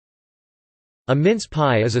A mince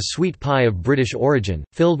pie is a sweet pie of British origin,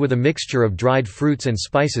 filled with a mixture of dried fruits and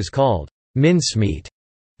spices called mincemeat,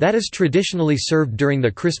 that is traditionally served during the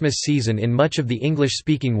Christmas season in much of the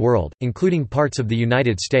English-speaking world, including parts of the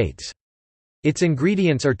United States. Its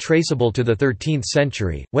ingredients are traceable to the 13th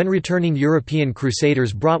century, when returning European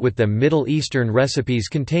crusaders brought with them Middle Eastern recipes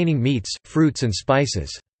containing meats, fruits and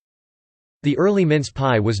spices. The early mince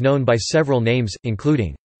pie was known by several names,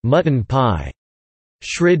 including mutton pie,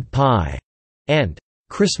 shrid pie, and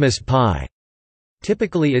Christmas pie.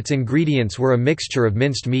 Typically its ingredients were a mixture of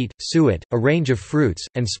minced meat, suet, a range of fruits,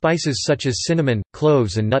 and spices such as cinnamon,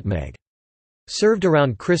 cloves and nutmeg. Served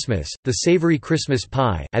around Christmas, the savory Christmas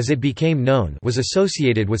pie, as it became known, was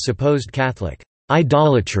associated with supposed Catholic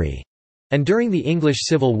idolatry, and during the English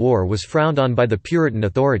Civil War was frowned on by the Puritan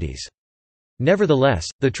authorities. Nevertheless,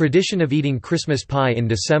 the tradition of eating Christmas pie in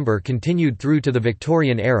December continued through to the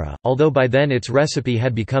Victorian era, although by then its recipe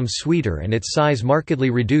had become sweeter and its size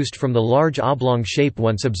markedly reduced from the large oblong shape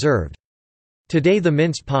once observed. Today the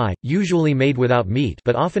mince pie, usually made without meat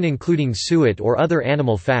but often including suet or other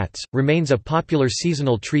animal fats, remains a popular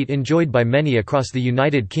seasonal treat enjoyed by many across the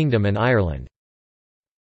United Kingdom and Ireland.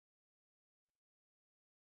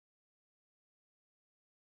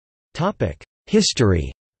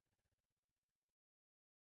 History.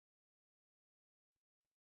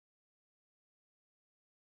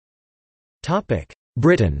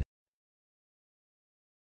 Britain.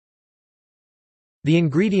 The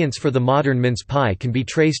ingredients for the modern mince pie can be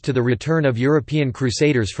traced to the return of European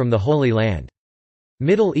crusaders from the Holy Land.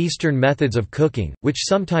 Middle Eastern methods of cooking, which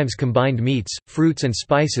sometimes combined meats, fruits and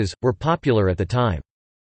spices, were popular at the time.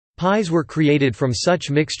 Pies were created from such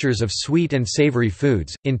mixtures of sweet and savory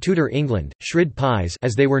foods. In Tudor England, shrid pies,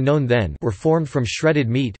 as they were known then, were formed from shredded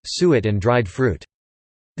meat, suet and dried fruit.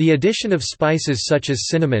 The addition of spices such as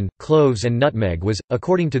cinnamon, cloves and nutmeg was,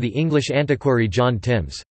 according to the English antiquary John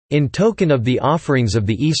Timms, in token of the offerings of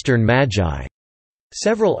the Eastern Magi.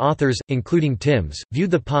 Several authors, including Timms,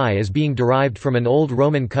 viewed the pie as being derived from an old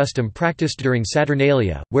Roman custom practiced during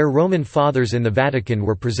Saturnalia, where Roman fathers in the Vatican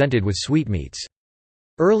were presented with sweetmeats.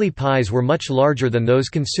 Early pies were much larger than those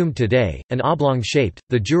consumed today, and oblong-shaped.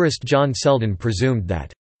 The jurist John Selden presumed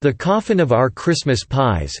that the coffin of our Christmas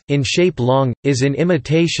pies, in shape long, is in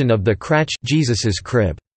imitation of the crach Jesus's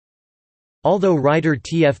crib. Although writer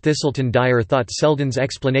T. F. Thistleton Dyer thought Selden's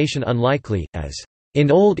explanation unlikely, as, in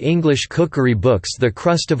Old English cookery books the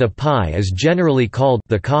crust of a pie is generally called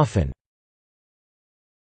the coffin.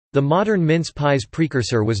 The modern mince pie's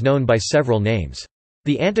precursor was known by several names.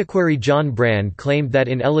 The antiquary John Brand claimed that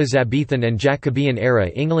in Elizabethan and Jacobean era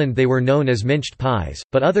England they were known as minced pies,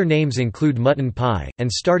 but other names include mutton pie,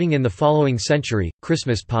 and starting in the following century,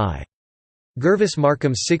 Christmas pie. Gervase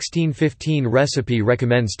Markham's 1615 recipe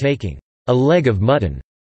recommends taking a leg of mutton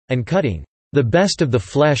and cutting the best of the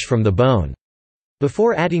flesh from the bone,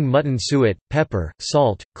 before adding mutton suet, pepper,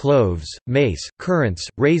 salt, cloves, mace, currants,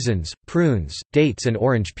 raisins, prunes, dates and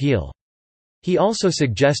orange peel. He also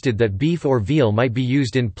suggested that beef or veal might be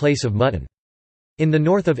used in place of mutton. In the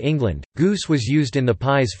north of England, goose was used in the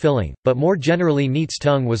pie's filling, but more generally neat's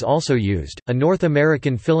tongue was also used. A North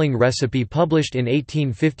American filling recipe published in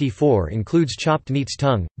 1854 includes chopped neat's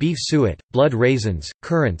tongue, beef suet, blood raisins,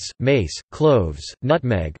 currants, mace, cloves,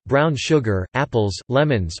 nutmeg, brown sugar, apples,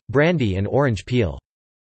 lemons, brandy and orange peel.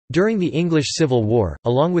 During the English Civil War,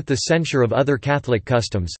 along with the censure of other Catholic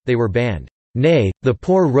customs, they were banned. Nay, the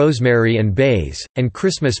poor rosemary and bays, and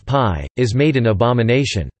Christmas pie, is made an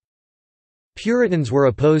abomination. Puritans were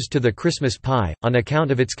opposed to the Christmas pie, on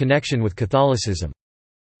account of its connection with Catholicism.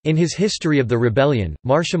 In his History of the Rebellion,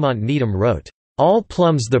 Marchemont Needham wrote, "All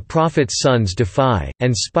plums the prophet's sons defy,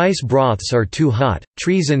 and spice broths are too hot,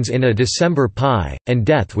 treasons in a December pie, and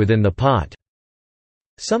death within the pot."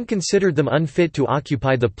 Some considered them unfit to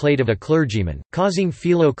occupy the plate of a clergyman, causing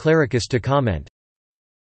Philo Clericus to comment,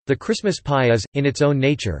 "The Christmas pie is, in its own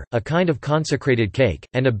nature, a kind of consecrated cake,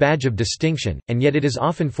 and a badge of distinction, and yet it is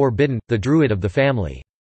often forbidden, the druid of the family.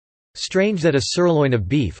 Strange that a sirloin of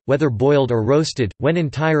beef, whether boiled or roasted, when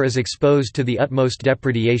entire is exposed to the utmost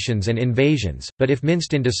depredations and invasions, but if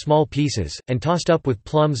minced into small pieces, and tossed up with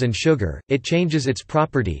plums and sugar, it changes its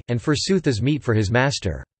property, and forsooth is meat for his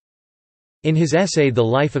master." In his essay The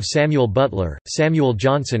Life of Samuel Butler, Samuel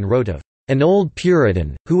Johnson wrote of, "An old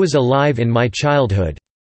Puritan, who was alive in my childhood,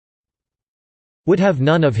 would have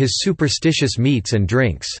none of his superstitious meats and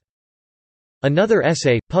drinks." Another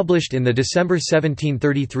essay, published in the December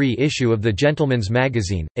 1733 issue of the Gentleman's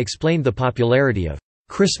Magazine, explained the popularity of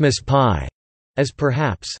Christmas pie as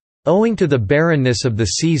perhaps owing to the barrenness of the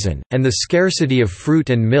season, and the scarcity of fruit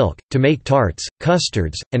and milk, to make tarts,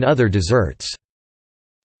 custards, and other desserts.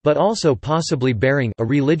 but also possibly bearing a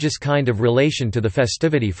religious kind of relation to the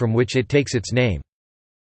festivity from which it takes its name.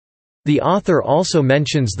 The author also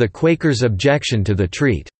mentions the Quakers' objection to the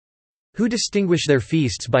treat, who distinguish their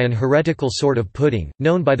feasts by an heretical sort of pudding,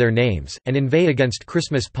 known by their names, and inveigh against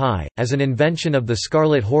Christmas pie, as an invention of the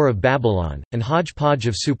scarlet whore of Babylon, and hodgepodge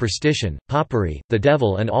of superstition, popery, the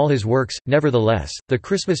devil and all his works. Nevertheless, the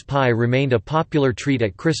Christmas pie remained a popular treat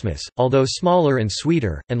at Christmas, although smaller and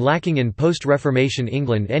sweeter, and lacking in post-Reformation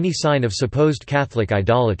England any sign of supposed Catholic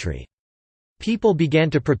idolatry. People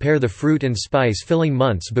began to prepare the fruit and spice filling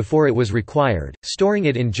months before it was required, storing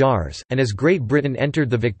it in jars, and as Great Britain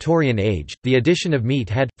entered the Victorian age, the addition of meat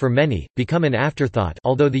had, for many, become an afterthought,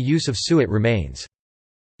 although the use of suet remains.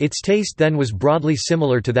 Its taste then was broadly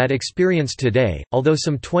similar to that experienced today, although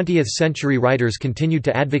some 20th-century writers continued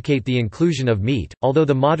to advocate the inclusion of meat, although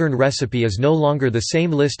the modern recipe is no longer the same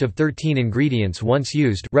list of 13 ingredients once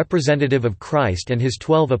used, representative of Christ and his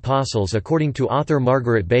 12 apostles according to author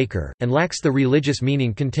Margaret Baker, and lacks the religious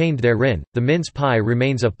meaning contained therein. The mince pie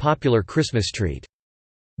remains a popular Christmas treat.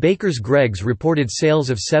 Baker's Greggs reported sales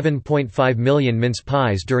of 7.5 million mince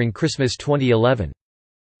pies during Christmas 2011.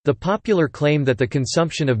 The popular claim that the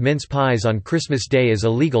consumption of mince pies on Christmas Day is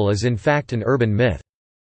illegal is in fact an urban myth.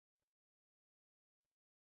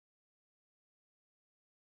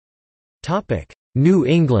 New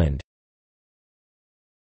England.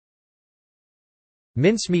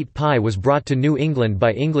 Mincemeat pie was brought to New England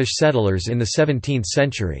by English settlers in the 17th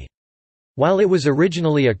century. While it was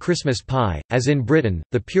originally a Christmas pie, as in Britain,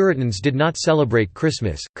 the Puritans did not celebrate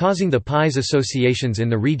Christmas, causing the pie's associations in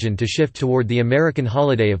the region to shift toward the American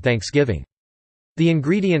holiday of Thanksgiving. The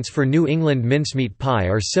ingredients for New England mincemeat pie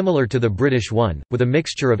are similar to the British one, with a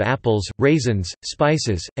mixture of apples, raisins,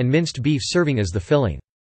 spices, and minced beef serving as the filling.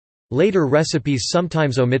 Later recipes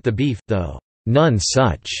sometimes omit the beef, though None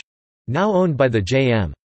Such, now owned by the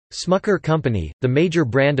J.M. Smucker Company, the major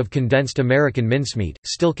brand of condensed American mincemeat,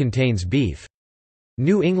 still contains beef.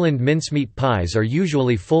 New England mincemeat pies are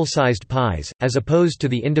usually full-sized pies, as opposed to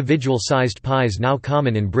the individual-sized pies now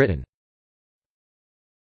common in Britain.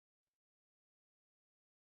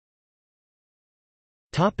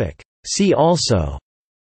 See also: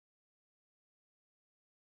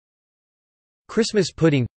 Christmas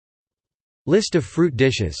pudding, List of fruit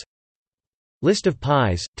dishes, List of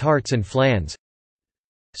pies, tarts and flans,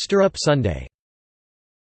 Stir-up sundae.